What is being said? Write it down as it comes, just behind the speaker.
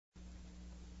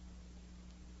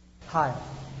Hi.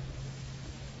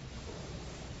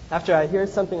 After I hear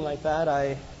something like that,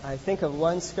 I think of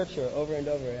one scripture over and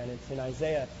over, and it's in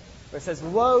Isaiah, where it says,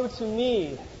 "Woe to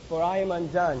me, for I am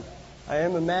undone. I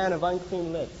am a man of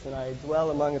unclean lips, and I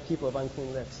dwell among a people of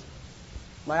unclean lips.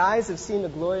 My eyes have seen the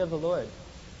glory of the Lord."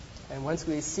 And once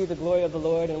we see the glory of the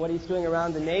Lord and what He's doing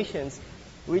around the nations,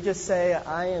 we just say,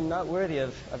 I am not worthy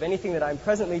of anything that I'm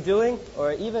presently doing,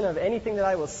 or even of anything that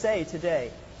I will say today.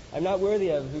 I'm not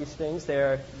worthy of these things.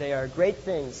 They are great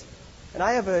things. And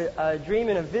I have a dream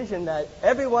and a vision that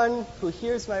everyone who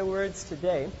hears my words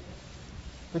today,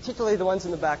 particularly the ones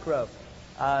in the back row,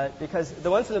 because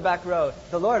the ones in the back row,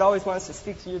 the Lord always wants to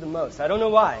speak to you the most. I don't know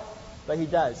why, but He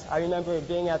does. I remember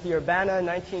being at the Urbana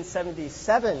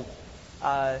 1977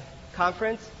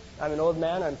 conference. I'm an old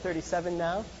man. I'm 37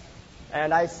 now.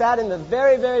 And I sat in the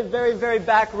very, very, very, very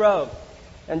back row.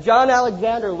 And John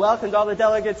Alexander welcomed all the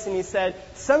delegates, and he said,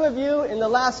 "Some of you in the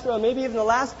last row, maybe even the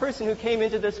last person who came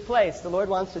into this place, the Lord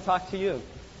wants to talk to you."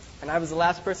 And I was the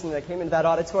last person that came into that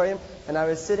auditorium, and I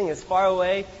was sitting as far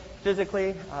away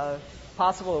physically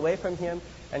possible away from Him.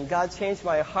 And God changed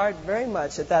my heart very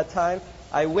much at that time.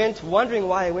 I went wondering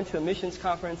why I went to a missions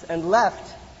conference and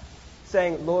left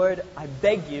saying, "Lord, I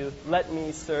beg you, let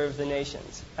me serve the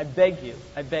nations. I beg you,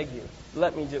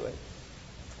 let me do it.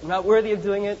 I'm not worthy of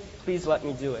doing it. Please let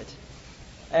me do it."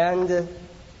 And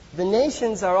the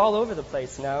nations are all over the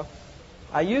place now.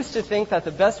 I used to think that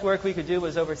the best work we could do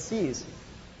was overseas.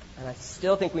 And I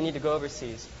still think we need to go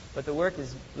overseas. But the work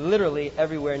is literally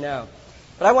everywhere now.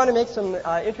 But I want to make some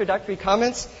introductory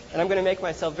comments, and I'm going to make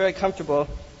myself very comfortable.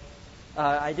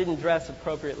 I didn't dress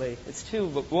appropriately. It's too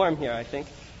warm here, I think.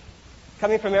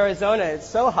 Coming from Arizona, it's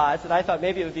so hot that I thought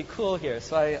maybe it would be cool here.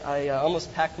 So I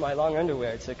almost packed my long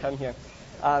underwear to come here.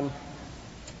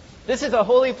 This is a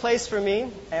holy place for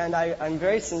me, and I'm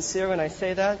very sincere when I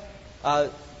say that.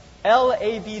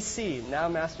 LABC, now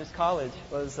Masters College,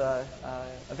 was a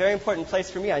very important place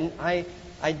for me.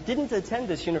 I didn't attend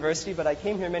this university, but I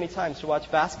came here many times to watch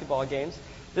basketball games.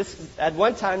 At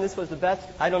one time, this was the best.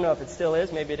 I don't know if it still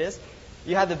is. Maybe it is.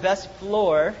 You had the best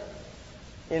floor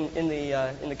in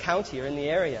the county or in the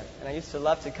area, and I used to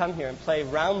love to come here and play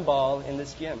round ball in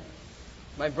this gym.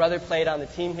 My brother played on the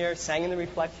team here, sang in the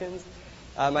Reflections.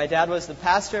 My dad was the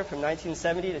pastor from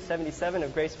 1970 to 77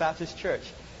 of Grace Baptist Church,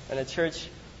 and the church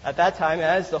at that time,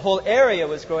 as the whole area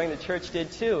was growing, the church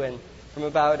did too, and from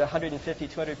about 150,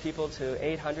 200 people to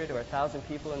 800 or 1,000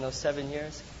 people in those 7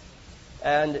 years.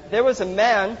 And there was a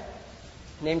man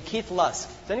named Keith Lusk.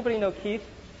 Does anybody know Keith?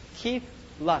 Keith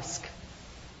Lusk.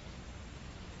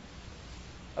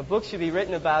 A book should be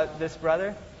written about this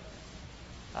brother.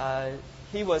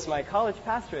 He was my college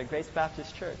pastor at Grace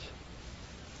Baptist Church.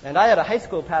 And I had a high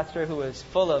school pastor who was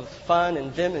full of fun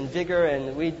and vim and vigor,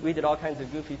 and we did all kinds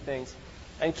of goofy things.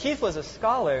 And Keith was a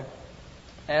scholar,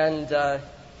 and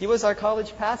he was our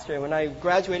college pastor. And when I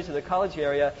graduated to the college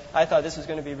area, I thought this was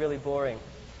going to be really boring.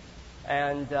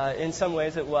 And in some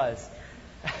ways it was.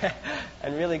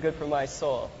 And really good for my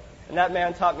soul. And that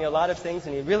man taught me a lot of things,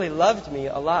 and he really loved me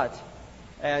a lot.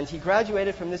 And he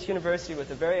graduated from this university with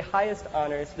the very highest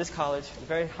honors, this college, the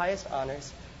very highest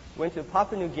honors, went to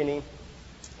Papua New Guinea,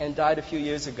 and died a few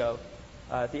years ago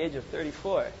at the age of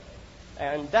 34.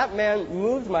 And that man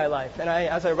moved my life. And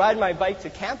as I ride my bike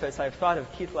to campus, I've thought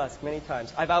of Keith Lusk many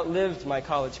times. I've outlived my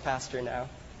college pastor now.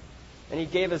 And he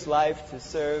gave his life to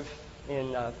serve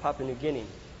in Papua New Guinea.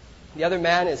 The other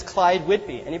man is Clyde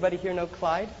Whitby. Anybody here know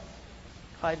Clyde?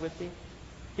 Clyde Whitby?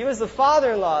 He was the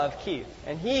father-in-law of Keith.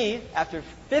 And he, after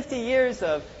 50 years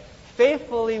of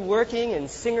faithfully working in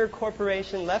Singer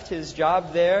Corporation, left his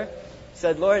job there,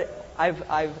 said, "Lord,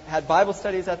 I've had Bible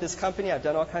studies at this company. I've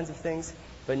done all kinds of things.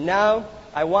 But now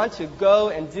I want to go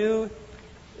and do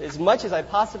as much as I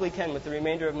possibly can with the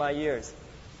remainder of my years."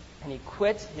 And he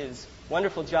quit his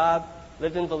wonderful job,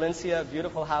 lived in Valencia, a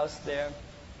beautiful house there,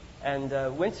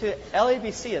 and went to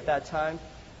LABC at that time,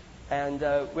 and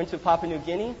went to Papua New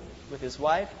Guinea with his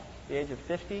wife at the age of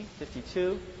 50,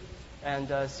 52, and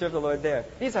served the Lord there.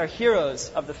 These are heroes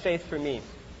of the faith for me.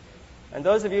 And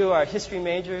those of you who are history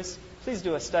majors, please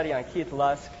do a study on Keith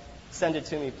Lusk. Send it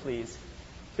to me, please.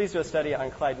 Please do a study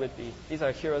on Clyde Whitby. These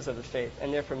are heroes of the faith,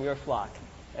 and they're from your flock.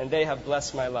 And they have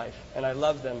blessed my life, and I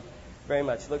love them very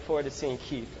much. Look forward to seeing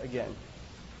Keith again.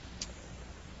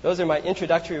 Those are my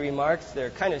introductory remarks. They're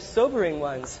kind of sobering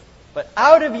ones. But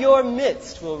out of your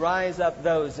midst will rise up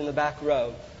those in the back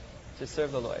row to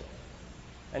serve the Lord,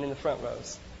 and in the front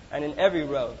rows, and in every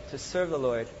row to serve the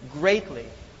Lord greatly,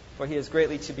 for He is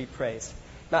greatly to be praised.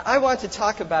 Now, I want to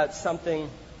talk about something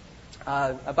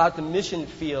about the mission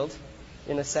field,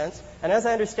 in a sense. And as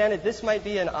I understand it, this might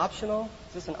be an optional.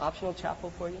 Is this an optional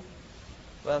chapel for you?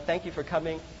 Well, thank you for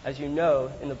coming. As you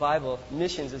know, in the Bible,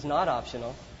 missions is not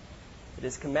optional. It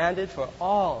is commanded for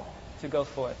all to go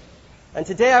forth. And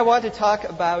today I want to talk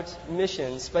about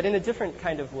missions, but in a different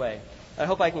kind of way. I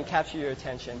hope I can capture your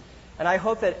attention. And I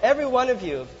hope that every one of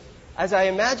you, as I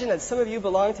imagine that some of you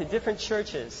belong to different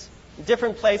churches,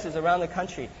 different places around the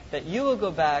country, that you will go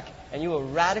back and you will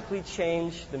radically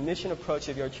change the mission approach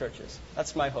of your churches.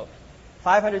 That's my hope.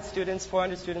 500 students,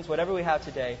 400 students, whatever we have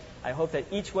today, I hope that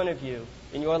each one of you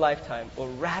in your lifetime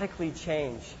will radically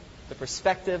change the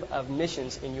perspective of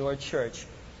missions in your church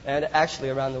and actually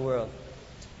around the world.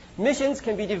 Missions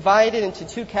can be divided into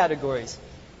two categories,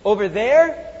 over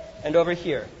there and over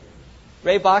here.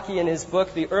 Ray Bakke in his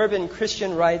book, The Urban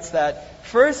Christian, writes that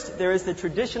first there is the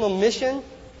traditional mission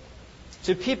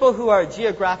to people who are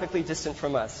geographically distant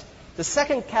from us. The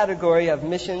second category of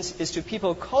missions is to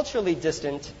people culturally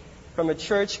distant from a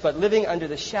church but living under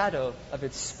the shadow of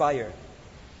its spire.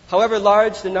 However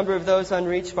large the number of those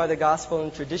unreached by the gospel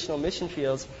in traditional mission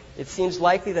fields, it seems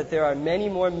likely that there are many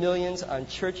more millions on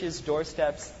churches'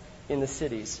 doorsteps in the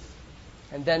cities.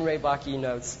 And then Ray Bakke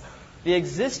notes, the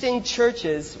existing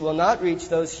churches will not reach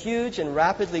those huge and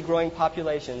rapidly growing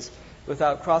populations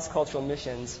without cross-cultural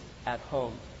missions at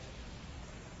home.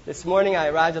 This morning I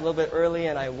arrived a little bit early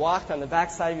and I walked on the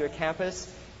backside of your campus,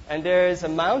 and there's a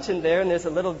mountain there and there's a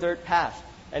little dirt path.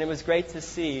 And it was great to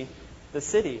see the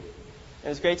city. It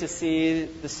was great to see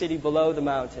the city below the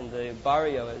mountain, the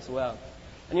barrio as well.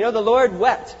 And you know, the Lord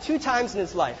wept 2 times in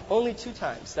his life, only 2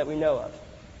 times that we know of.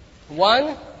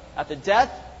 One, at the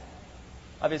death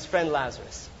of his friend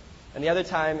Lazarus, and the other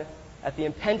time at the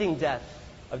impending death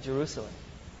of Jerusalem.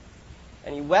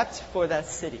 And he wept for that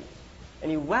city. And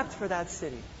he wept for that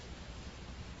city.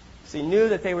 So he knew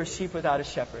that they were sheep without a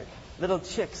shepherd, little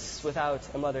chicks without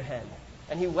a mother hen.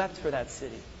 And he wept for that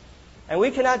city. And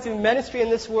we cannot do ministry in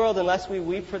this world unless we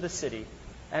weep for the city.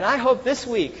 And I hope this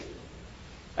week,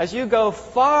 as you go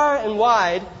far and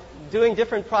wide doing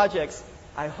different projects,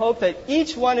 I hope that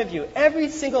each one of you, every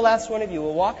single last one of you,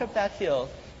 will walk up that hill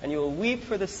and you will weep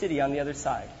for the city on the other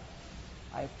side.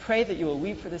 I pray that you will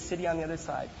weep for the city on the other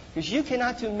side. Because you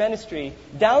cannot do ministry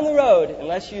down the road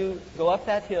unless you go up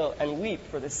that hill and weep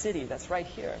for the city that's right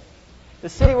here. The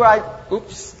city where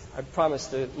I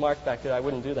promised to Mark back there I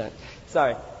wouldn't do that.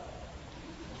 Sorry.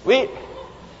 I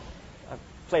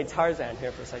played Tarzan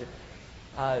here for a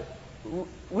second.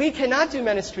 We cannot do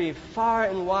ministry far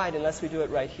and wide unless we do it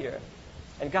right here.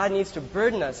 And God needs to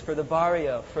burden us for the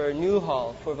barrio, for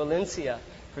Newhall, for Valencia,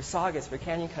 for Saugus, for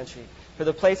Canyon Country, for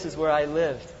the places where I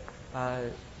lived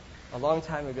a long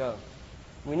time ago.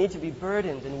 We need to be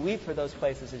burdened and weep for those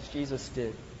places as Jesus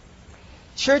did.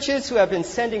 Churches who have been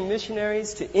sending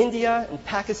missionaries to India and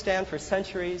Pakistan for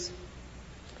centuries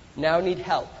now need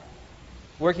help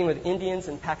working with Indians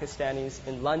and Pakistanis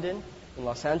in London, in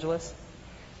Los Angeles.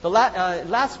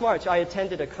 Last March, I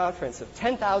attended a conference of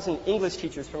 10,000 English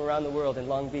teachers from around the world in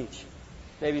Long Beach.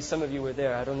 Maybe some of you were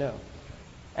there, I don't know.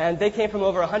 And they came from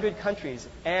over 100 countries.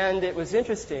 And it was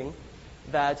interesting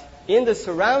that in the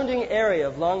surrounding area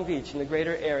of Long Beach, in the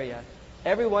greater area,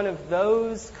 every one of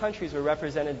those countries were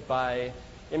represented by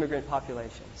immigrant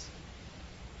populations.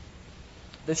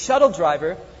 The shuttle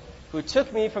driver who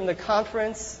took me from the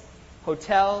conference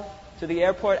hotel to the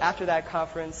airport after that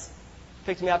conference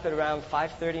picked me up at around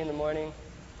 5:30 in the morning.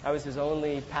 I was his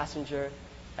only passenger,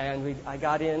 and I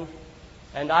got in,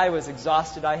 and I was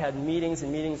exhausted. I had meetings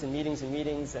and meetings and meetings and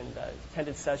meetings and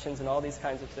attended sessions and all these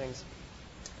kinds of things.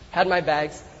 Had my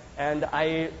bags, and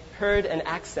I heard an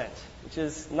accent, which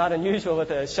is not unusual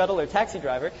with a shuttle or taxi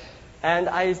driver. And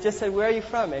I just said, "Where are you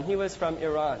from?" And he was from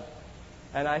Iran.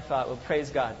 And I thought, well,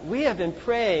 praise God. We have been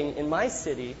praying in my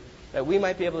city that we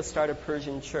might be able to start a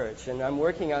Persian church. And I'm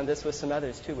working on this with some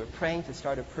others, too. We're praying to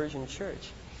start a Persian church.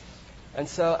 And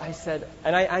so I said,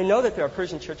 and I know that there are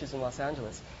Persian churches in Los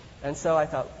Angeles. And so I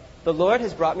thought, the Lord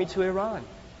has brought me to Iran.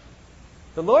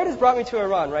 The Lord has brought me to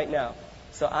Iran right now.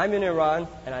 So I'm in Iran,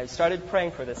 and I started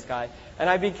praying for this guy. And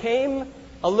I became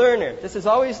a learner. This is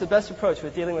always the best approach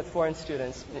with dealing with foreign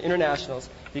students, internationals.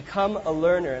 Become a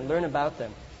learner and learn about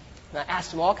them. And I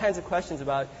asked him all kinds of questions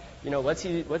about, what's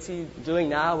he doing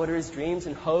now? What are his dreams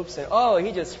and hopes? And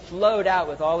he just flowed out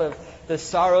with all of the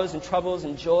sorrows and troubles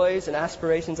and joys and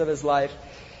aspirations of his life.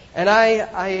 And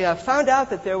I found out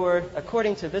that there were,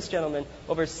 according to this gentleman,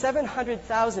 over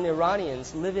 700,000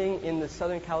 Iranians living in the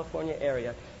Southern California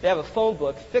area. They have a phone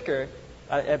book thicker,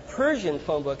 a Persian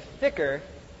phone book thicker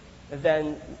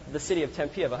than the city of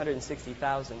Tempe of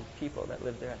 160,000 people that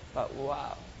live there. I thought,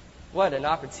 wow, what an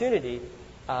opportunity.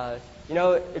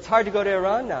 It's hard to go to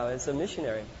Iran now as a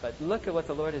missionary, but look at what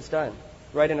the Lord has done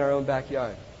right in our own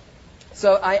backyard.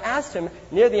 So I asked him,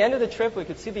 near the end of the trip, we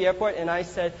could see the airport, and I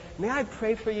said, may I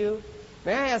pray for you?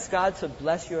 May I ask God to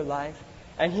bless your life?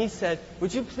 And he said,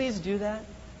 would you please do that?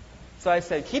 So I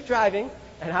said, keep driving,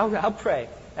 and I'll pray.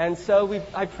 And so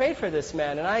I prayed for this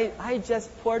man, and I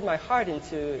just poured my heart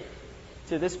into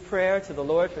this prayer to the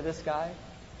Lord for this guy.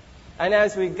 And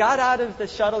as we got out of the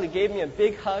shuttle, he gave me a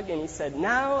big hug, and he said,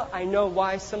 now I know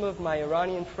why some of my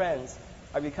Iranian friends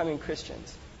are becoming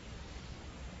Christians.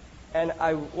 And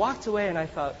I walked away, and I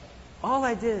thought, all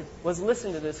I did was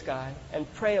listen to this guy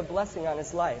and pray a blessing on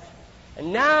his life.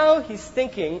 And now he's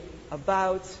thinking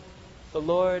about the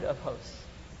Lord of hosts.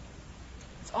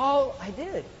 That's all I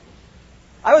did.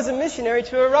 I was a missionary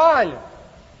to Iran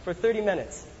for 30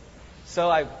 minutes. So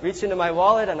I reached into my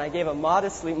wallet and I gave a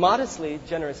modestly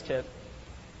generous tip.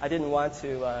 I didn't want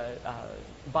to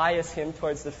bias him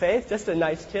towards the faith, just a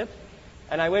nice tip.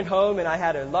 And I went home and I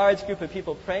had a large group of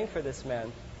people praying for this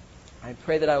man. I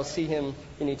pray that I will see him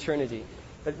in eternity.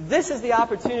 But this is the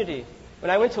opportunity.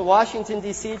 When I went to Washington,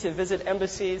 D.C. to visit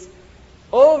embassies,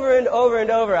 over and over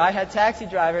and over, I had taxi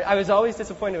drivers. I was always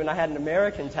disappointed when I had an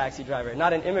American taxi driver,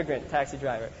 not an immigrant taxi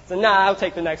driver. So, I'll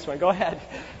take the next one. Go ahead.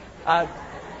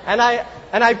 And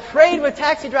I prayed with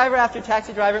taxi driver after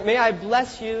taxi driver. May I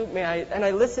bless you? And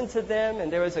I listened to them.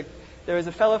 And there was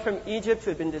a fellow from Egypt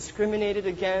who had been discriminated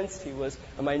against. He was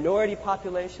a minority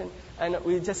population. And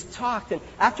we just talked. And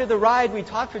after the ride, we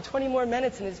talked for 20 more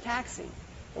minutes in his taxi.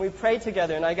 And we prayed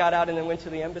together. And I got out and then went to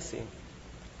the embassy.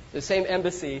 The same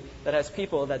embassy that has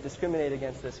people that discriminate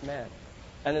against this man.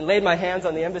 And then laid my hands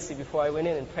on the embassy before I went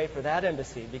in and prayed for that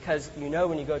embassy. Because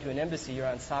when you go to an embassy, you're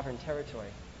on sovereign territory.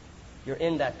 You're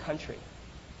in that country.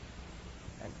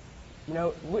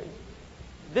 And,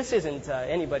 this isn't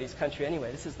anybody's country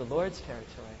anyway. This is the Lord's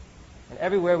territory. And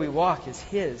everywhere we walk is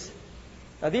His.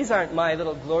 Now, these aren't my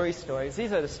little glory stories.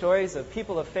 These are the stories of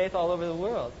people of faith all over the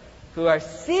world who are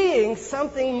seeing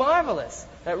something marvelous.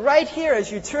 That right here, as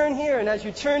you turn here and as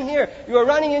you turn here, you are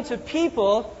running into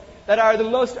people that are the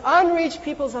most unreached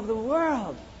peoples of the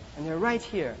world. And they're right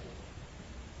here.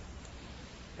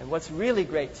 And what's really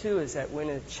great, too, is that when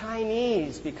a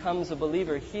Chinese becomes a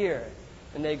believer here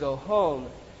and they go home,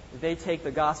 they take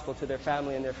the gospel to their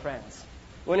family and their friends.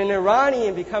 When an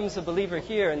Iranian becomes a believer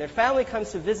here and their family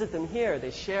comes to visit them here,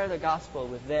 they share the gospel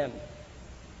with them.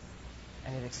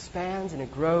 And it expands and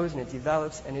it grows and it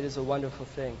develops, and it is a wonderful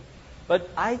thing. But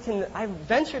I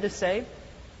venture to say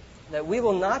that we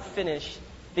will not finish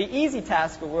the easy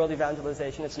task of world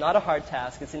evangelization. It's not a hard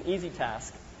task. It's an easy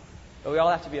task. But we all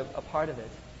have to be a part of it.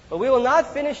 But we will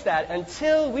not finish that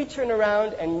until we turn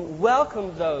around and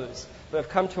welcome those who have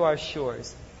come to our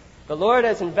shores. The Lord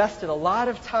has invested a lot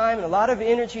of time and a lot of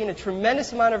energy and a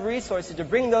tremendous amount of resources to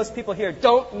bring those people here.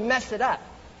 Don't mess it up.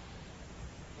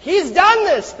 He's done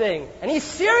this thing, and He's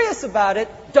serious about it.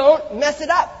 Don't mess it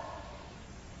up.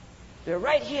 They're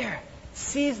right here.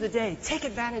 Seize the day. Take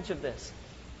advantage of this.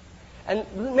 And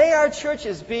may our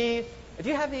churches be, do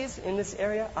you have these in this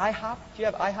area? IHOP? Do you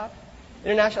have IHOP?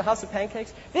 International House of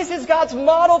Pancakes? This is God's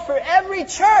model for every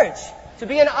church, to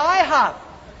be an IHOP.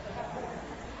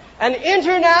 An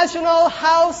international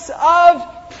house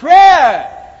of prayer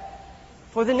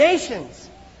for the nations.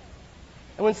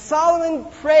 And when Solomon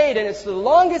prayed, and it's the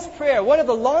longest prayer, one of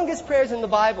the longest prayers in the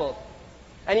Bible,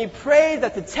 and he prayed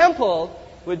that the temple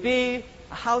would be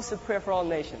a house of prayer for all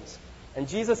nations. And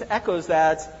Jesus echoes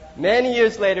that many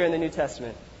years later in the New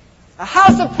Testament. A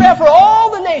house of prayer for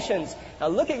all the nations. Now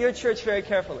look at your church very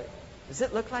carefully. Does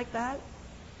it look like that?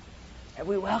 Have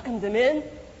we welcomed them in?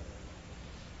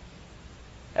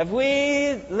 Have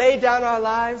we laid down our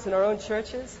lives in our own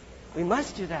churches? We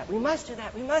must do that. We must do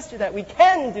that. We must do that. We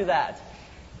can do that.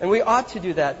 And we ought to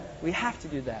do that. We have to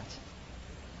do that.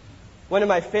 One of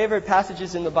my favorite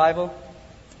passages in the Bible,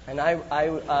 and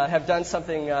I have done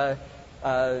something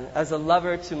as a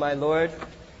lover to my Lord,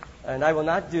 and I will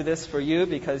not do this for you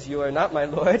because you are not my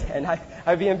Lord, and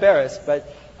I'd be embarrassed.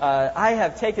 But I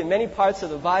have taken many parts of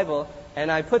the Bible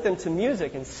and I put them to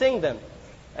music and sing them.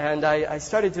 And I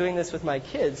started doing this with my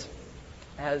kids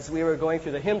as we were going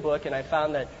through the hymn book, and I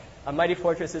found that a mighty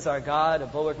fortress is our God, a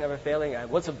bulwark never failing.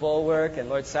 What's a bulwark? And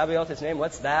Lord Sabaoth, His name,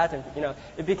 what's that? And,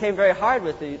 it became very hard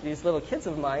with these little kids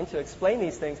of mine to explain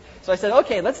these things. So I said,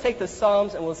 okay, let's take the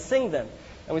Psalms and we'll sing them.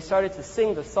 And we started to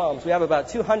sing the Psalms. We have about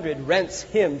 200 Rents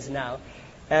hymns now.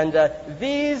 And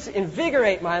these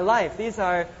invigorate my life. This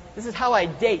is how I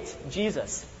date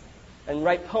Jesus and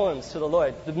write poems to the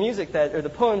Lord. The music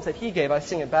the poems that He gave, I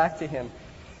sing it back to Him.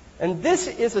 And this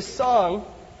is a song.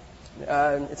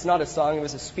 It's not a song. It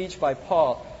was a speech by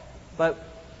Paul. But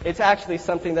it's actually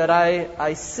something that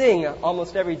I sing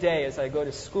almost every day as I go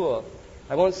to school.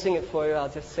 I won't sing it for you, I'll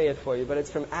just say it for you, but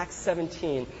it's from Acts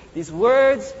 17. These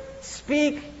words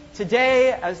speak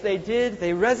today as they did,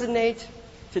 they resonate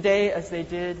today as they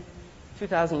did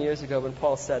 2,000 years ago when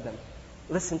Paul said them.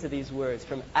 Listen to these words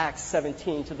from Acts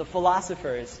 17 to the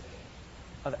philosophers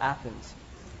of Athens.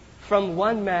 From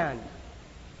one man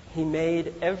he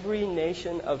made every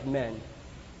nation of men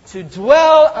to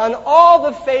dwell on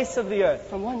all the face of the earth.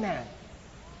 From one man.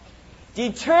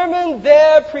 Determined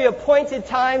their pre-appointed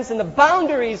times and the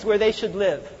boundaries where they should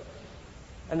live.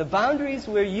 And the boundaries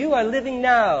where you are living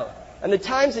now, and the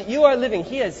times that you are living,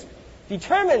 He has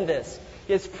determined this.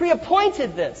 He has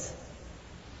pre-appointed this.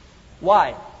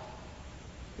 Why?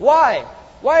 Why?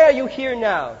 Why are you here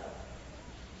now?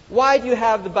 Why do you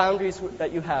have the boundaries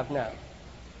that you have now?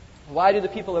 Why do the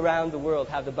people around the world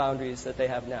have the boundaries that they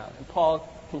have now? And Paul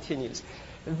continues.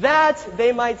 That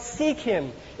they might seek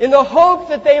Him, in the hope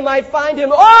that they might find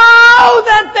Him. Oh,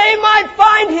 that they might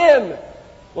find Him!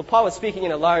 Well, Paul was speaking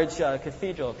in a large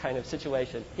cathedral kind of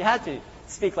situation. He had to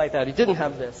speak like that. He didn't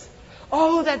have this.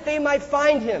 Oh, that they might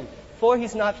find Him, for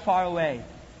He's not far away.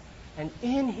 And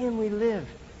in Him we live,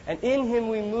 and in Him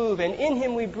we move, and in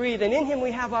Him we breathe, and in Him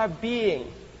we have our being.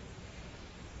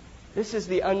 This is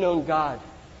the unknown God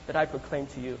that I proclaim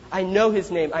to you. I know His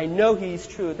name. I know He is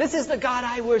true. This is the God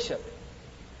I worship.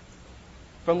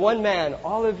 From one man,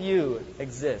 all of you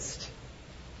exist.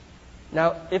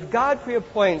 Now, if God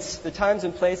pre-appoints the times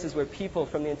and places where people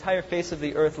from the entire face of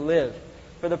the earth live,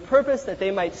 for the purpose that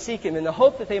they might seek Him, in the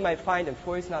hope that they might find Him,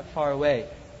 for He's not far away,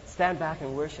 stand back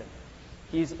and worship.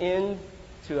 He's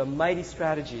into a mighty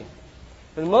strategy.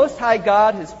 The Most High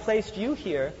God has placed you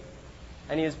here,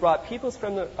 and He has brought peoples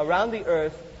from around the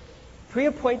earth,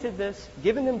 pre-appointed this,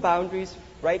 given them boundaries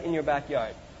right in your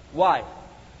backyard. Why?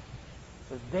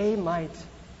 So they might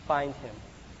find Him.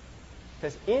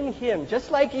 Because in Him,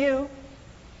 just like you,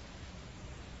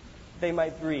 they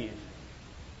might breathe.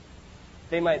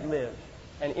 They might live.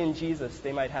 And in Jesus,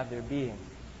 they might have their being.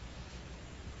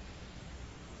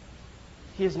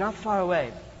 He is not far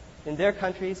away in their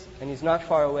countries, and He's not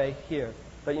far away here.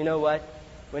 But you know what?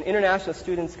 When international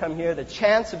students come here, the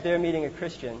chance of their meeting a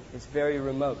Christian is very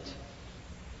remote.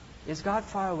 Is God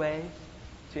far away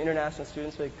to international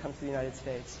students when they come to the United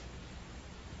States?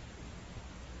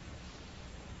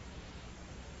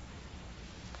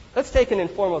 Let's take an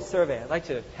informal survey. I'd like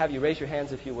to have you raise your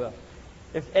hands if you will.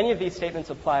 If any of these statements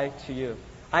apply to you.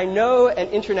 I know an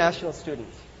international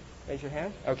student. Raise your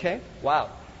hand. Okay. Wow.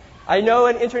 I know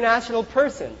an international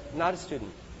person, not a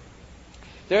student.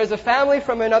 There is a family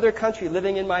from another country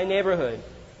living in my neighborhood,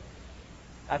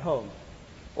 at home,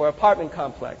 or apartment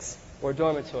complex, or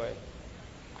dormitory.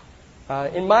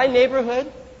 In my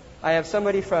neighborhood, I have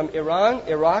somebody from Iran,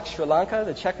 Iraq, Sri Lanka,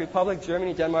 the Czech Republic,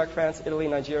 Germany, Denmark, France, Italy,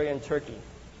 Nigeria, and Turkey.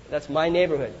 That's my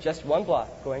neighborhood, just one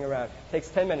block going around. It takes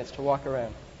 10 minutes to walk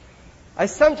around. I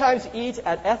sometimes eat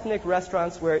at ethnic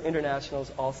restaurants where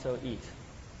internationals also eat.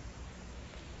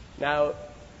 Now,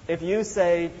 if you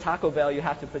say Taco Bell, you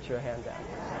have to put your hand down.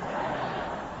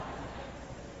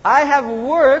 I have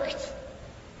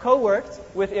co-worked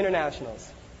with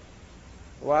internationals.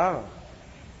 Wow.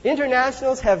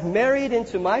 Internationals have married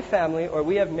into my family, or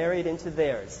we have married into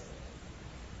theirs.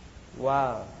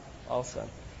 Wow. Also.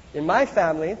 In my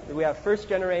family, we have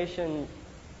first-generation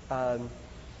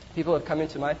people have come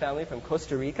into my family from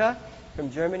Costa Rica, from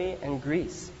Germany, and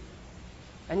Greece.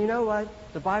 And you know what?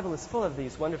 The Bible is full of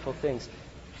these wonderful things.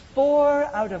 4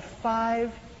 out of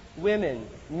 5 women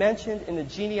mentioned in the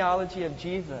genealogy of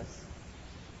Jesus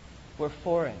were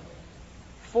foreign.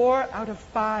 4 out of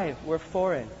 5 were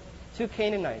foreign. 2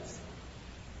 Canaanites,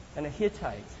 and a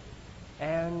Hittite,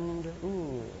 and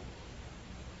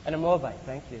a Moabite.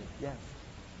 Thank you. Yes.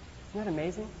 Isn't that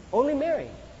amazing? Only Mary.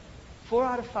 4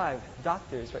 out of 5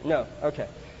 doctors. No, okay.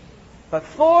 But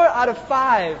 4 out of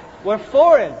 5 were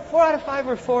foreign. 4 out of 5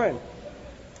 were foreign.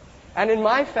 And in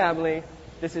my family,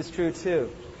 this is true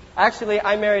too. Actually,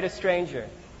 I married a stranger.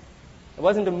 It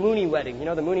wasn't a Mooney wedding. You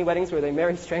know the Mooney weddings where they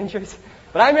marry strangers?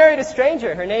 But I married a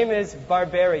stranger. Her name is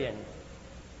Barbarian.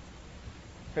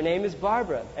 Her name is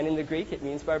Barbara, and in the Greek it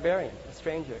means barbarian, a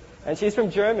stranger. And she's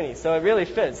from Germany, so it really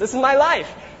fits. This is my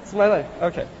life. This is my life.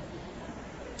 Okay.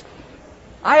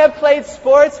 I have played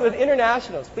sports with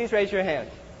internationals. Please raise your hand.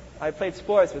 I have played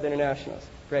sports with internationals.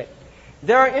 Great.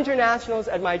 There are internationals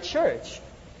at my church.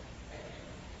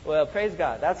 Well, praise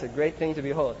God. That's a great thing to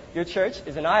behold. Your church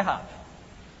is an IHOP.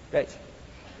 Great.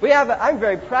 I'm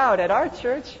very proud at our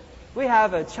church. We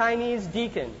have a Chinese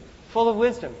deacon full of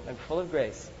wisdom and full of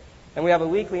grace. And we have a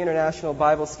weekly international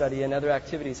Bible study and other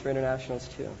activities for internationals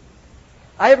too.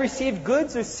 I have received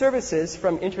goods or services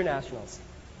from internationals.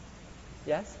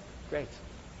 Yes? Great.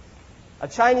 A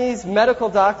Chinese medical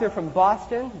doctor from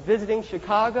Boston visiting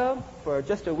Chicago for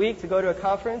just a week to go to a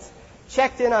conference,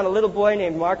 checked in on a little boy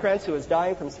named Mark Rentz who was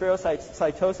dying from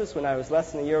spherocytosis when I was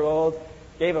less than a year old,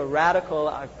 gave a radical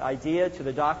idea to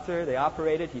the doctor. They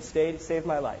operated. He stayed, saved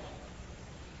my life.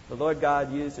 The Lord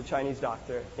God used a Chinese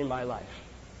doctor in my life.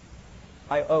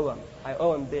 I owe him. I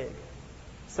owe him big.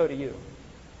 So do you.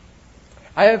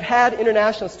 I have had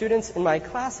international students in my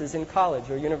classes in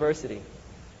college or university,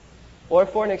 or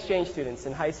foreign exchange students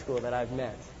in high school that I've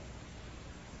met.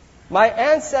 My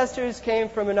ancestors came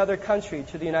from another country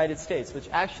to the United States, which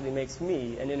actually makes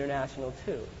me an international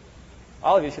too.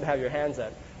 All of you should have your hands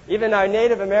up. Even our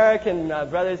Native American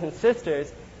brothers and sisters,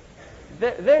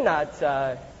 they're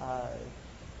not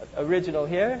original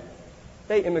here.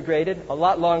 They immigrated a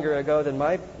lot longer ago than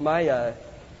my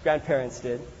grandparents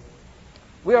did.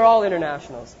 We are all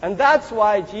internationals. And that's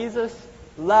why Jesus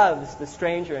loves the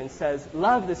stranger and says,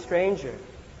 love the stranger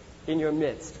in your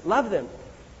midst. Love them.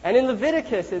 And in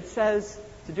Leviticus it says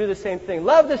to do the same thing.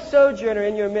 Love the sojourner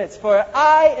in your midst, for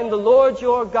I am the Lord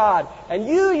your God, and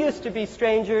you used to be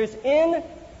strangers in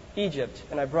Egypt,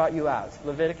 and I brought you out.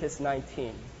 Leviticus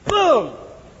 19. Boom!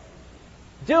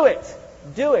 Do it.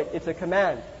 Do it. It's a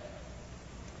command.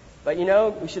 But you know,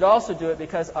 we should also do it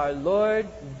because our Lord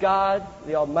God,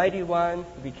 the Almighty One,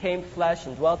 who became flesh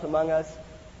and dwelt among us,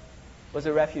 was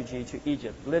a refugee to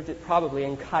Egypt. Lived it probably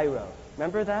in Cairo.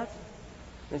 Remember that?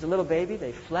 When he was a little baby,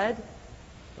 they fled.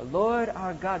 The Lord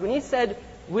our God. When he said,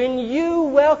 when you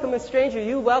welcome a stranger,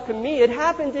 you welcome me, it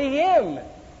happened to him.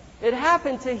 It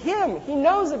happened to him. He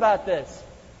knows about this.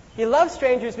 He loves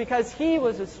strangers because he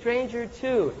was a stranger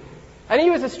too. And he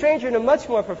was a stranger in a much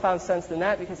more profound sense than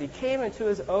that, because he came into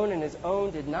his own and his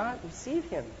own did not receive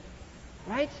him.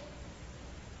 Right?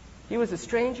 He was a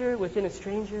stranger within a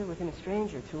stranger within a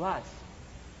stranger to us.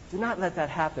 Do not let that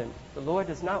happen. The Lord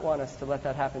does not want us to let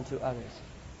that happen to others.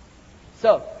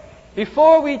 So,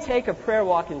 before we take a prayer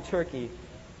walk in Turkey,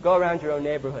 go around your own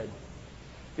neighborhood.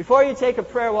 Before you take a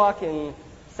prayer walk in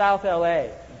South LA,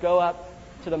 go up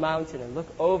to the mountain and look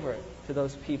over to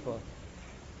those people.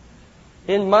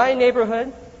 In my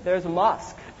neighborhood, there's a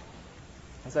mosque.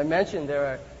 As I mentioned,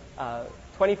 there are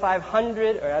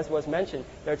 2,500, or as was mentioned,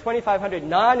 there are 2,500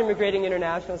 non-immigrating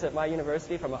internationals at my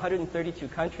university from 132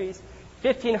 countries,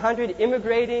 1,500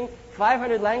 immigrating,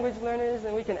 500 language learners,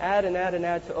 and we can add and add and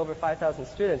add to over 5,000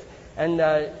 students. And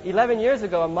 11 years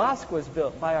ago, a mosque was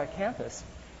built by our campus.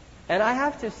 And I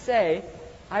have to say,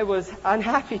 I was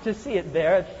unhappy to see it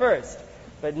there at first.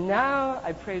 But now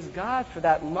I praise God for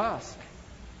that mosque.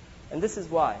 And this is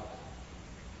why.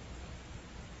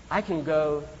 I can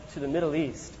go to the Middle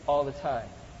East all the time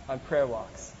on prayer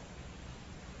walks.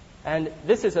 And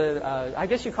this is I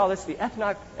guess you call this the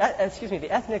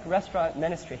ethnic restaurant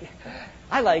ministry.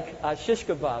 I like shish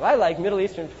kebab. I like Middle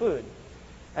Eastern food.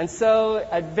 And so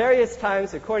at various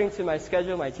times, according to my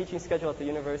schedule, my teaching schedule at the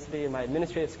university and my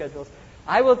administrative schedules,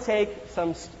 I will take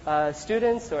some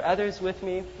students or others with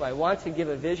me who I want to give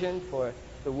a vision for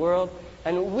the world.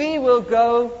 And we will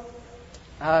go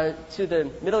to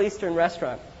the Middle Eastern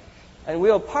restaurant. And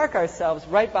we'll park ourselves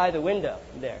right by the window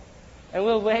there. And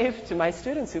we'll wave to my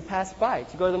students who pass by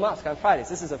to go to the mosque on Fridays.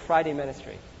 This is a Friday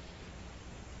ministry.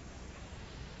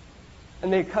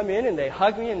 And they come in and they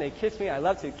hug me and they kiss me. I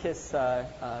love to kiss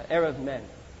Arab men.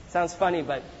 Sounds funny,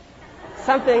 but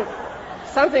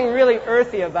something really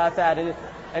earthy about that.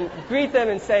 And greet them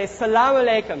and say, Salam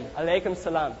alaikum, alaikum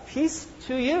salam. Peace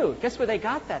to you. Guess where they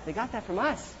got that? They got that from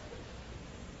us.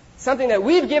 Something that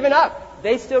we've given up,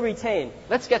 they still retain.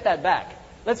 Let's get that back.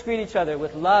 Let's greet each other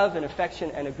with love and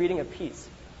affection and a greeting of peace.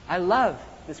 I love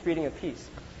this greeting of peace.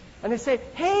 And they say,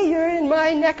 hey, you're in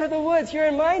my neck of the woods. You're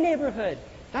in my neighborhood.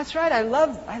 That's right. I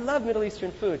love Middle Eastern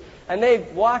food. And they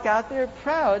walk out there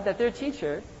proud that their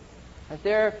teacher, that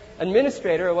their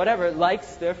administrator or whatever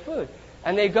likes their food.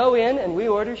 And they go in and we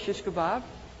order shish kebab.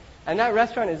 And that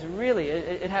restaurant is really,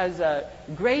 it has a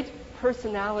great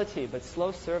personality but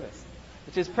slow service,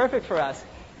 which is perfect for us.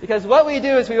 Because what we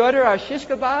do is we order our shish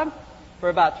kebab for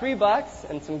about $3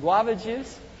 and some guava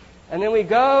juice. And then we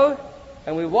go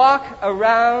and we walk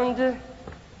around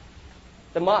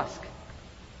the mosque.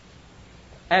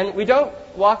 And we don't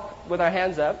walk with our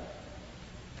hands up.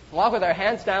 Walk with our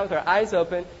hands down, with our eyes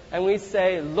open, and we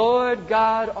say, Lord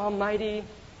God Almighty,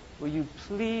 will you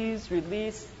please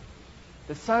release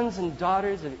the sons and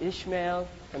daughters of Ishmael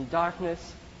from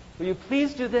darkness? Will you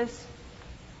please do this?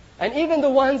 And even the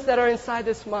ones that are inside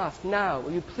this mosque now,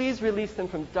 will you please release them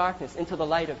from darkness into the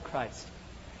light of Christ?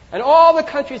 And all the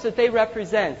countries that they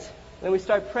represent, then we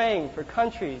start praying for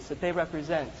countries that they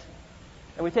represent.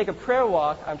 And we take a prayer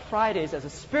walk on Fridays as a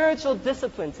spiritual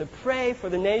discipline to pray for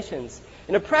the nations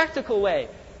in a practical way,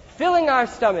 filling our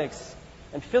stomachs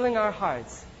and filling our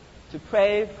hearts to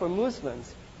pray for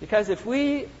Muslims. Because if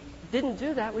we didn't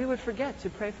do that, we would forget to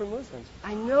pray for Muslims.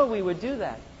 I know we would do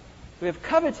that. We have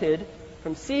coveted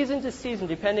from season to season,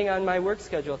 depending on my work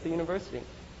schedule at the university,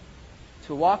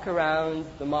 to walk around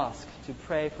the mosque to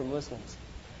pray for Muslims.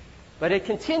 But it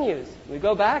continues. We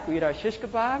go back, we eat our shish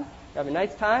kebab, have a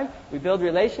nice time. We build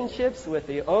relationships with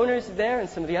the owners there and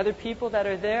some of the other people that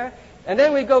are there. And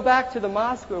then we go back to the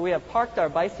mosque where we have parked our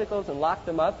bicycles and locked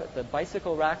them up at the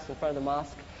bicycle racks in front of the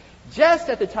mosque. Just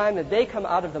at the time that they come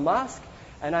out of the mosque,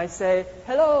 and I say,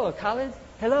 hello, Khalid,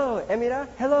 hello, Emira,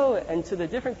 hello, and to the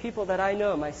different people that I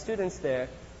know, my students there.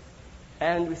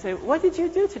 And we say, what did you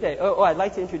do today? Oh, I'd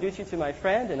like to introduce you to my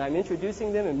friend, and I'm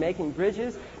introducing them and making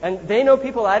bridges. And they know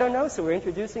people I don't know, so we're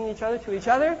introducing each other to each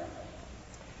other.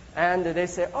 And they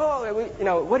say,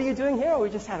 what are you doing here? Oh, we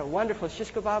just had a wonderful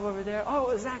shish kebab over there. Oh,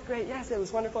 was that great? Yes, it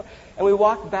was wonderful. And we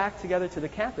walk back together to the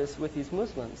campus with these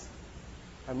Muslims.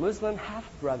 Our Muslim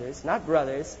half-brothers, not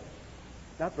brothers,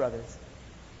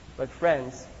 but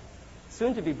friends,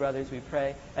 soon to be brothers, we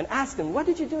pray, and ask them, what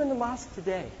did you do in the mosque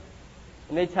today?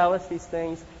 And they tell us these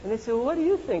things, and they say, well, what do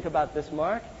you think about this,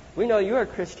 Mark? We know you're a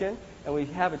Christian, and we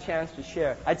have a chance to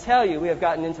share. I tell you, we have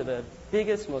gotten into the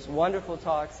biggest, most wonderful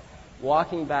talks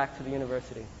walking back to the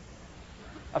university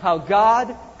of how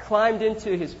God climbed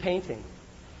into his painting.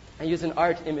 I use an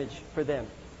art image for them,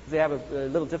 because they have a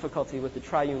little difficulty with the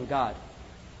triune God.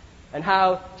 And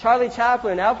how Charlie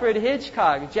Chaplin, Alfred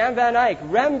Hitchcock, Jan van Eyck,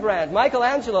 Rembrandt,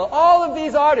 Michelangelo, all of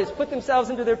these artists put themselves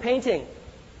into their painting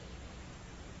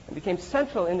and became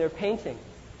central in their painting.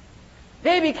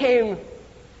 They became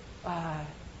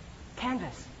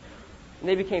canvas, and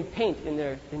they became paint in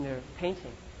their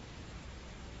painting.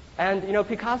 And,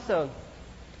 Picasso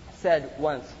said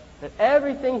once that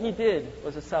everything he did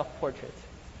was a self-portrait.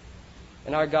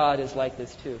 And our God is like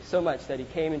this too, so much that he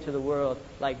came into the world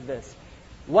like this.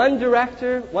 One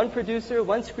director, one producer,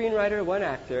 one screenwriter, one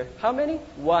actor. How many?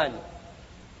 One.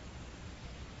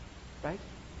 Right?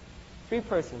 3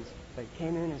 persons, but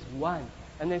came in as one.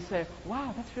 And they say,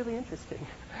 wow, that's really interesting.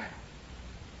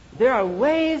 There are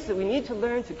ways that we need to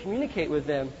learn to communicate with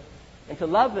them and to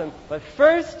love them. But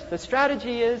first, the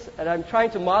strategy is, and I'm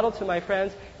trying to model to my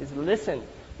friends, is listen.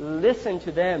 Listen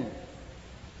to them.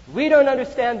 We don't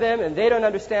understand them, and they don't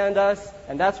understand us,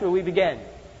 and that's where we begin.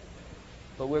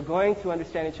 But we're going to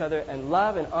understand each other and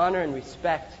love and honor and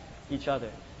respect each other.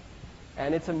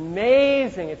 And it's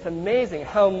amazing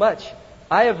how much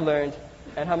I have learned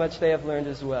and how much they have learned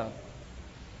as well.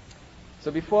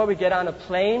 So before we get on a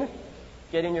plane,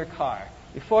 get in your car.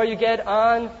 Before you get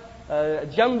on a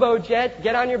jumbo jet,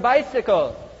 get on your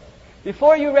bicycle.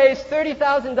 Before you raise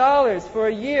 $30,000 for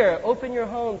a year, open your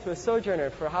home to a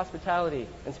sojourner for hospitality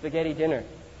and spaghetti dinner.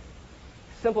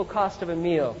 Simple cost of a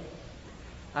meal.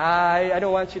 I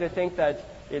don't want you to think that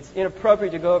it's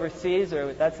inappropriate to go overseas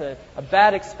or that's a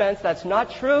bad expense. That's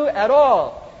not true at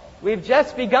all. We've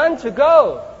just begun to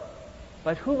go.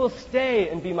 But who will stay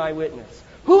and be my witness?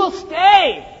 Who will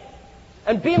stay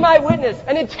and be my witness?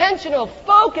 An intentional,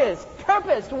 focused,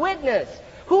 purposed witness.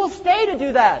 Who will stay to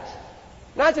do that?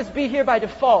 Not just be here by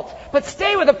default, but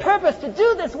stay with a purpose to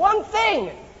do this one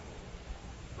thing.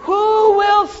 Who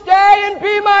will stay and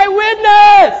be my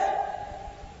witness?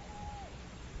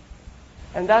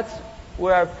 And that's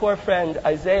where our poor friend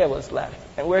Isaiah was left,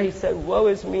 and where he said, woe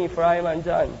is me, for I am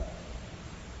undone.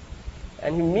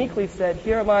 And he meekly said,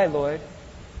 here am I, Lord,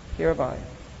 here am I.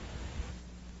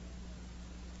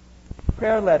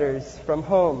 Prayer letters from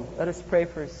home. Let us pray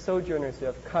for sojourners who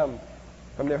have come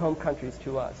from their home countries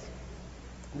to us.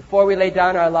 Before we lay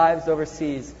down our lives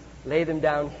overseas, lay them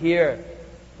down here.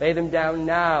 Lay them down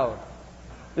now.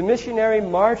 The missionary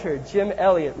martyr Jim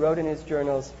Elliot wrote in his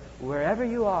journals, wherever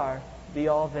you are, be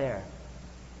all there.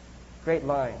 Great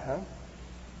line, huh?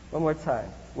 One more time.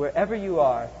 Wherever you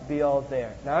are, be all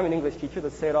there. Now, I'm an English teacher.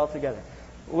 Let's say it all together.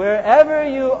 Wherever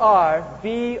you are,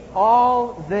 be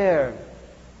all there.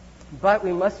 But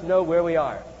we must know where we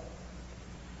are.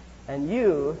 And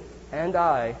you and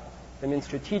I am in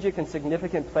strategic and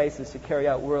significant places to carry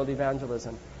out world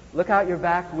evangelism. Look out your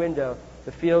back window.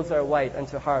 The fields are white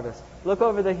unto harvest. Look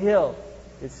over the hill.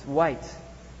 It's white.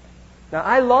 Now,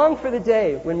 I long for the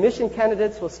day when mission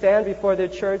candidates will stand before their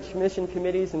church mission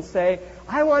committees and say,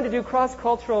 I want to do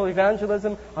cross-cultural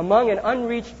evangelism among an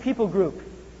unreached people group.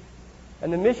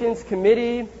 And the missions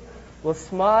committee will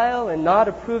smile and nod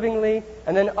approvingly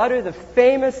and then utter the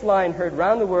famous line heard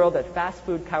round the world at fast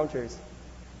food counters.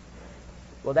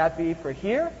 Will that be for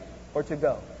here or to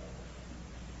go?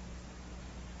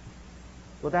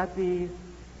 Will that be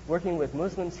working with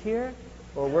Muslims here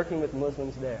or working with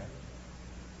Muslims there?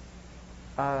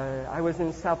 I was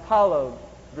in Sao Paulo,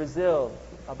 Brazil,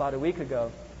 about a week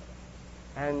ago,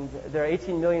 and there are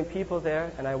 18 million people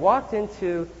there, and I walked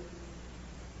into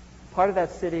part of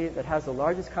that city that has the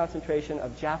largest concentration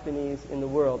of Japanese in the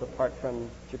world apart from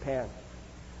Japan.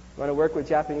 You want to work with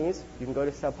Japanese? You can go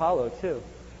to Sao Paulo too. You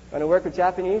want to work with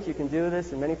Japanese? You can do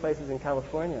this in many places in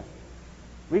California.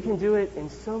 We can do it in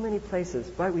so many places,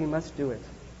 but we must do it.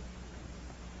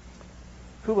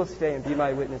 Who will stay and be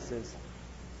my witnesses?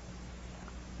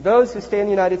 Those who stay in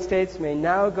the United States may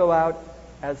now go out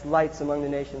as lights among the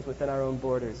nations within our own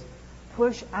borders.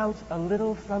 Push out a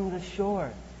little from the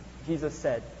shore, Jesus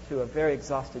said to a very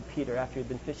exhausted Peter after he'd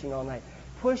been fishing all night.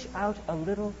 Push out a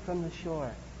little from the shore.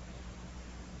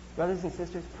 Brothers and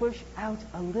sisters, push out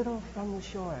a little from the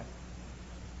shore.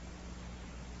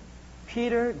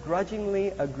 Peter grudgingly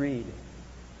agreed.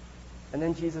 And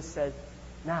then Jesus said,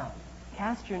 now,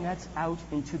 cast your nets out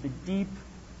into the deep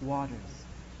waters.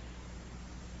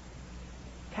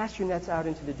 Cast your nets out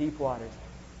into the deep waters.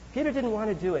 Peter didn't want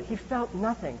to do it. He felt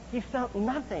nothing. He felt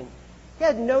nothing. He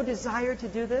had no desire to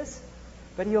do this,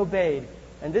 but he obeyed.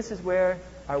 And this is where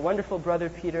our wonderful brother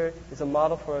Peter is a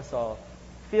model for us all.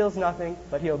 Feels nothing,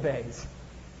 but he obeys.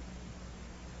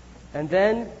 And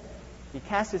then he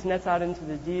cast his nets out into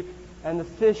the deep, and the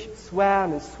fish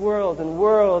swam and swirled and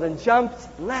whirled and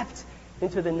jumped, leapt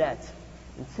into the net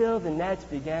until the net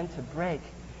began to break.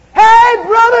 Hey,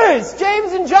 brothers!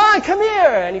 James and John, come here!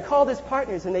 And he called his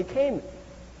partners, and they came.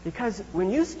 Because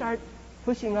when you start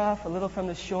pushing off a little from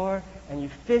the shore and you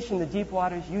fish in the deep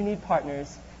waters, you need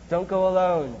partners. Don't go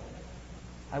alone.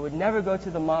 I would never go to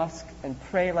the mosque and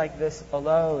pray like this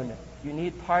alone. You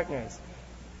need partners.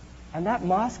 And that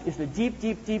mosque is the deep,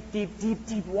 deep, deep, deep, deep,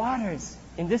 deep waters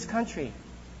in this country.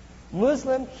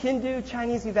 Muslim, Hindu,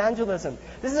 Chinese evangelism.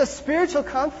 This is a spiritual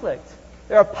conflict.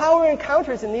 There are power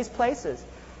encounters in these places.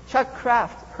 Chuck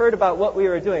Kraft heard about what we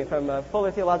were doing from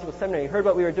Fuller Theological Seminary. He heard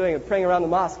what we were doing and praying around the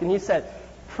mosque, and he said,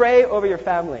 pray over your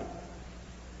family.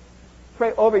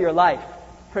 Pray over your life.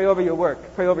 Pray over your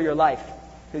work. Pray over your life.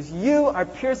 Because you are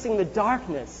piercing the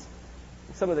darkness,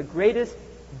 some of the greatest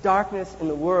darkness in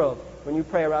the world when you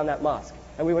pray around that mosque.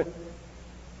 And we went,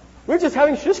 we're just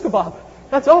having shish kebab.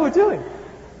 That's all we're doing.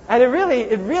 And it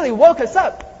really woke us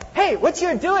up. Hey, what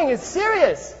you're doing is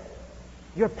serious.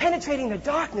 You're penetrating the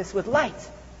darkness with light.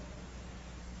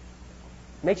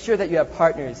 Make sure that you have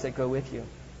partners that go with you.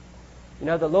 You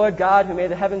know, the Lord God who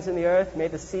made the heavens and the earth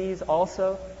made the seas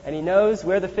also, and He knows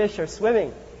where the fish are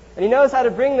swimming. And He knows how to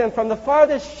bring them from the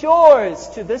farthest shores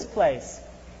to this place.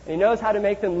 And He knows how to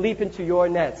make them leap into your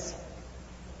nets.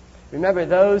 Remember,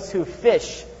 those who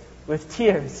fish with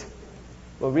tears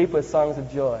will reap with songs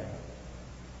of joy.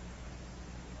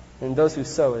 And those who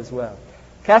sow as well.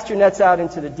 Cast your nets out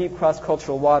into the deep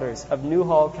cross-cultural waters of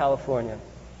Newhall, California.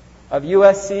 Of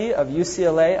USC, of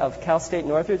UCLA, of Cal State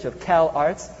Northridge, of Cal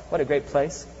Arts. What a great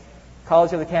place.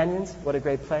 College of the Canyons. What a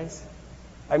great place.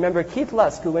 I remember Keith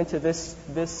Lusk, who went to this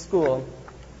school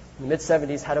in the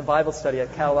mid-'70s, had a Bible study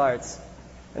at Cal Arts.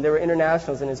 And there were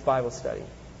internationals in his Bible study.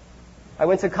 I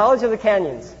went to College of the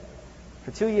Canyons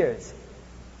for 2 years.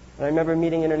 And I remember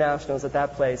meeting internationals at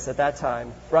that place at that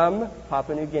time from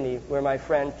Papua New Guinea, where my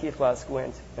friend Keith Lusk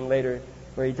went, and later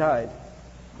where he died.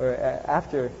 Or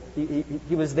after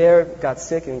he was there, got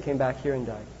sick, and came back here and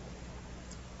died.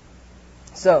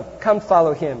 So, come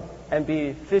follow him and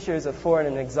be fishers of foreign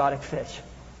and exotic fish.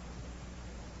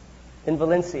 In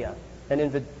Valencia and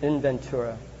in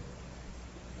Ventura.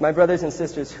 My brothers and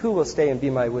sisters, who will stay and be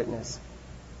my witness?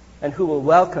 And who will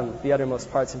welcome the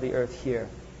uttermost parts of the earth here?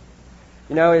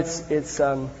 You know, I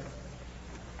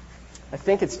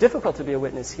think it's difficult to be a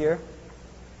witness here.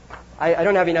 I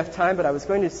don't have enough time, but I was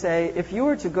going to say, if you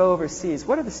were to go overseas,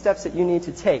 what are the steps that you need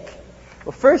to take?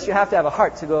 Well, first, you have to have a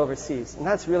heart to go overseas, and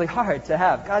that's really hard to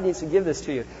have. God needs to give this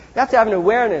to you. You have to have an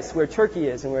awareness where Turkey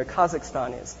is and where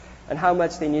Kazakhstan is, and how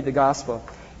much they need the gospel.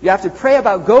 You have to pray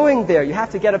about going there. You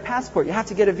have to get a passport. You have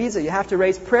to get a visa. You have to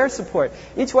raise prayer support.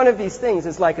 Each one of these things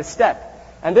is like a step.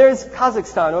 And there's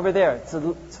Kazakhstan over there.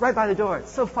 It's right by the door.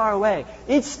 It's so far away.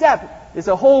 Each step is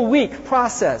a whole week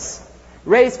process.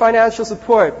 Raise financial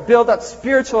support. Build up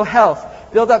spiritual health.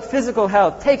 Build up physical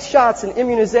health. Take shots and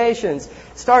immunizations.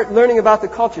 Start learning about the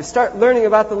culture. Start learning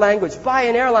about the language. Buy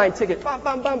an airline ticket. Bum,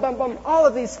 bum, bum, bum, bum. All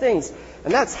of these things.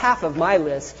 And that's half of my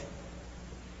list.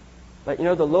 But you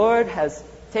know, the Lord has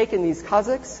taken these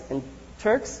Kazakhs and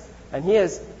Turks, and He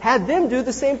has had them do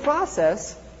the same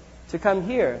process to come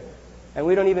here. And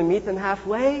we don't even meet them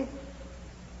halfway.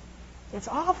 It's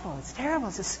awful. It's terrible.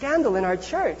 It's a scandal in our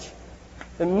church.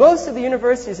 And most of the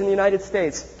universities in the United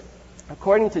States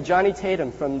According to Johnny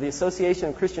Tatum from the Association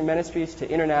of Christian Ministries to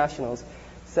Internationals,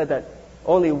 said that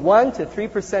only 1 to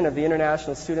 3% of the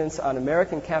international students on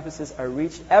American campuses are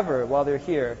reached ever while they're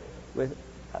here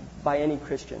by any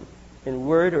Christian, in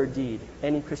word or deed,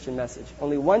 any Christian message.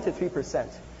 Only 1 to 3%.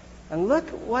 And look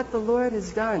what the Lord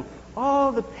has done.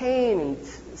 All the pain and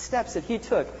steps that He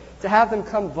took to have them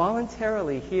come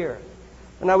voluntarily here.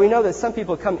 And now we know that some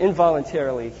people come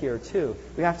involuntarily here too.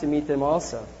 We have to meet them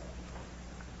also.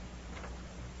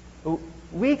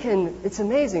 It's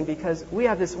amazing because we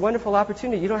have this wonderful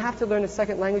opportunity. You don't have to learn a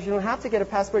second language. You don't have to get a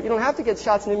passport. You don't have to get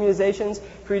shots and immunizations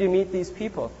for you to meet these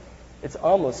people. It's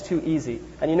almost too easy.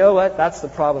 And you know what? That's the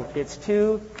problem. It's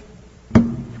too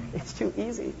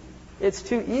easy. It's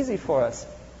too easy for us.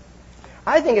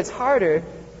 I think it's harder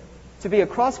to be a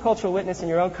cross-cultural witness in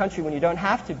your own country when you don't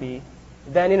have to be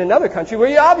than in another country where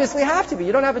you obviously have to be.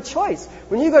 You don't have a choice.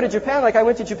 When you go to Japan, like I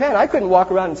went to Japan, I couldn't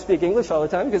walk around and speak English all the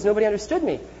time because nobody understood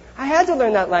me. I had to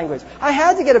learn that language. I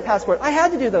had to get a passport. I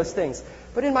had to do those things.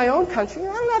 But in my own country,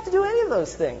 I don't have to do any of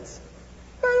those things.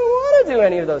 I don't want to do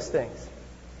any of those things.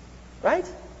 Right?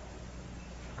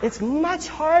 It's much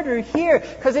harder here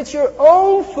because it's your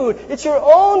own food, it's your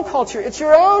own culture, it's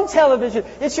your own television,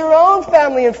 it's your own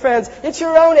family and friends, it's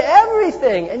your own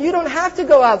everything. And you don't have to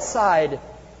go outside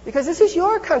because this is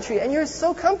your country and you're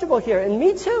so comfortable here. And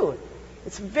me too.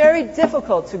 It's very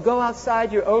difficult to go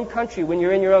outside your own country when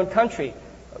you're in your own country.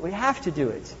 But we have to do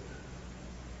it.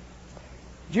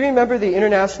 Do you remember the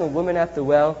international woman at the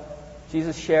well?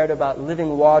 Jesus shared about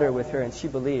living water with her and she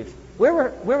believed.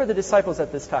 Where were the disciples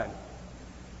at this time?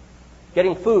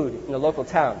 Getting food in the local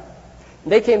town.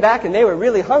 And they came back and they were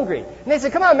really hungry. And they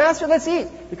said, "Come on, Master, let's eat."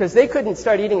 Because they couldn't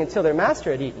start eating until their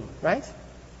Master had eaten, right?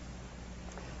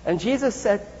 And Jesus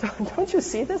said, "Don't you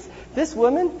see this? This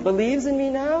woman believes in me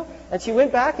now." And she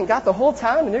went back and got the whole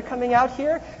town, and they're coming out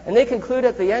here. And they conclude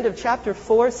at the end of chapter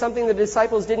 4 something the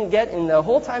disciples didn't get in the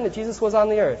whole time that Jesus was on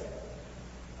the earth.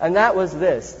 And that was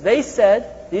this. They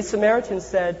said, these Samaritans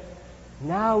said,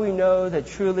 "Now we know that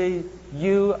truly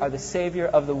you are the Savior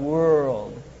of the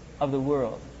world." Of the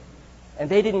world. And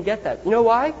they didn't get that. You know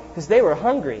why? Because they were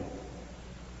hungry.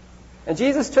 And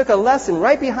Jesus took a lesson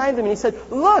right behind them and He said,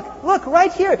 look,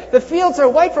 right here. The fields are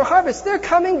white for harvest. They're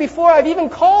coming before I've even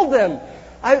called them.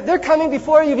 They're coming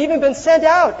before you've even been sent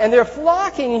out. And they're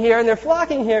flocking here and they're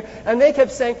flocking here. And they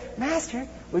kept saying, "Master,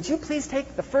 would you please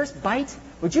take the first bite?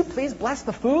 Would you please bless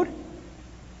the food?"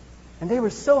 And they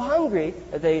were so hungry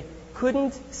that they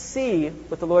couldn't see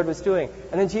what the Lord was doing.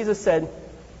 And then Jesus said,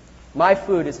 "My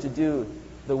food is to do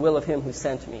the will of Him who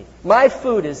sent me. My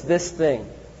food is this thing.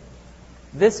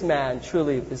 This man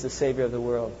truly is the Savior of the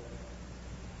world."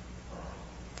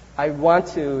 I want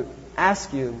to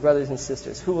ask you, brothers and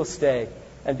sisters, who will stay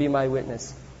and be my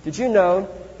witness? Did you know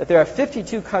that there are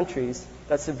 52 countries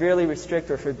that severely restrict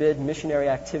or forbid missionary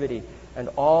activity, and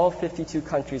all 52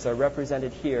 countries are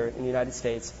represented here in the United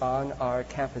States on our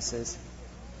campuses?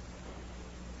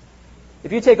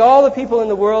 If you take all the people in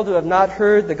the world who have not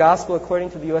heard the gospel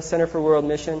according to the U.S. Center for World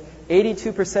Mission,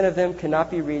 82% of them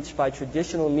cannot be reached by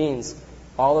traditional means.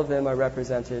 All of them are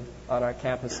represented on our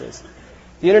campuses.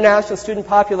 The international student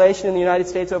population in the United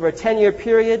States over a 10-year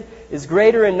period is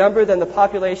greater in number than the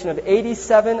population of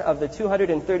 87 of the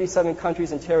 237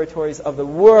 countries and territories of the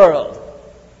world.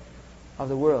 Of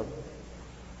the world.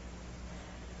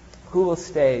 Who will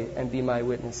stay and be my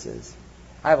witnesses?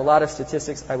 I have a lot of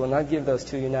statistics. I will not give those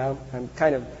to you now. I'm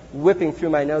kind of whipping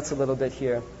through my notes a little bit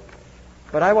here.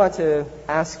 But I want to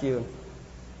ask you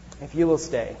if you will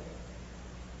stay.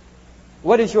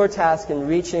 What is your task in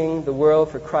reaching the world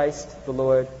for Christ the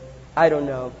Lord? I don't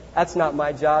know. That's not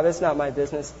my job. It's not my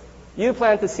business. You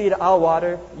plant the seed, I'll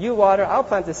water. You water, I'll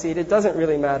plant the seed. It doesn't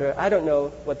really matter. I don't know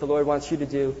what the Lord wants you to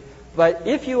do. But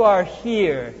if you are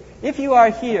here,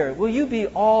 will you be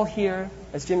all here,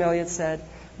 as Jim Elliot said?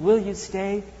 Will you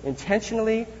stay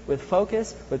intentionally, with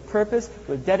focus, with purpose,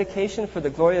 with dedication for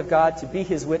the glory of God to be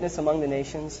His witness among the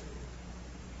nations?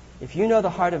 If you know the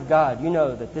heart of God, you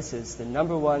know that this is the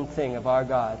number one thing of our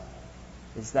God,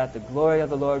 is that the glory of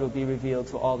the Lord will be revealed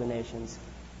to all the nations.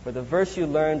 For the verse you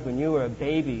learned when you were a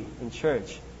baby in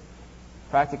church,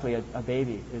 practically a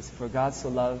baby, is "For God so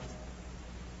loved."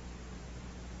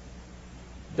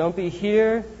 Don't be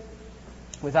here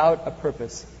without a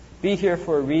purpose. Be here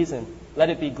for a reason. Let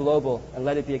it be global and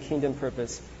let it be a kingdom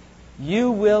purpose.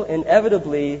 You will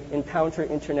inevitably encounter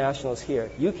internationals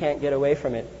here. You can't get away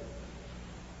from it.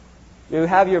 You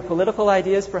have your political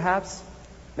ideas, perhaps.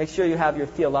 Make sure you have your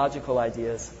theological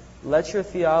ideas. Let your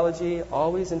theology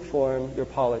always inform your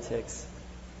politics.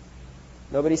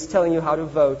 Nobody's telling you how to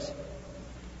vote,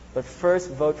 but first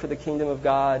vote for the kingdom of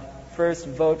God. First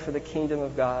vote for the kingdom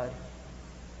of God.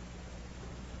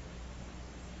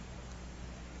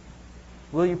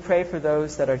 Will you pray for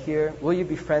those that are here? Will you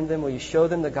befriend them? Will you show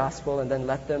them the gospel and then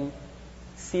let them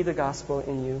see the gospel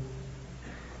in you?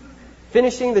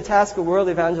 Finishing the task of world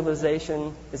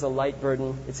evangelization is a light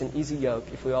burden. It's an easy yoke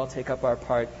if we all take up our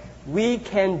part. We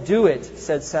can do it,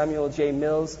 said Samuel J.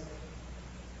 Mills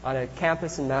on a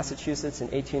campus in Massachusetts in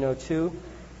 1802,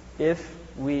 if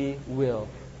we will.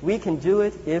 We can do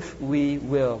it if we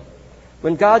will.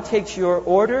 When God takes your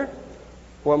order,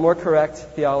 or more correct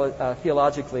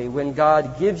theologically, when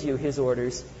God gives you His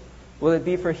orders, will it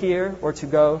be for here or to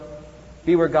go?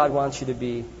 Be where God wants you to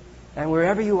be. And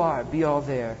wherever you are, be all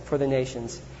there for the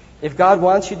nations. If God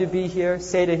wants you to be here,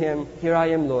 say to Him, "Here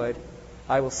I am, Lord.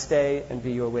 I will stay and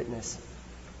be your witness."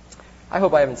 I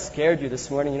hope I haven't scared you this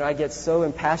morning. I get so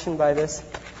impassioned by this.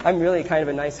 I'm really kind of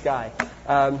a nice guy.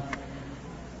 And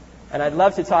I'd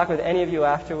love to talk with any of you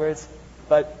afterwards,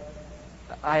 but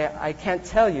I can't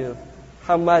tell you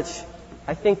how much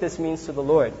I think this means to the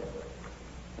Lord.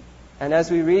 And as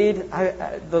we read,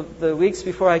 the weeks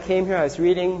before I came here, I was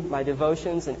reading my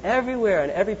devotions, and everywhere, on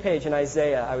every page in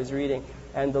Isaiah, I was reading,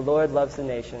 "And the Lord loves the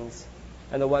nations,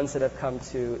 and the ones that have come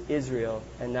to Israel,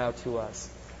 and now to us."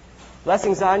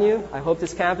 Blessings on you. I hope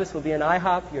this campus will be an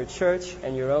IHOP, your church,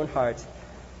 and your own heart.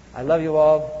 I love you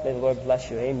all. May the Lord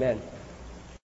bless you. Amen.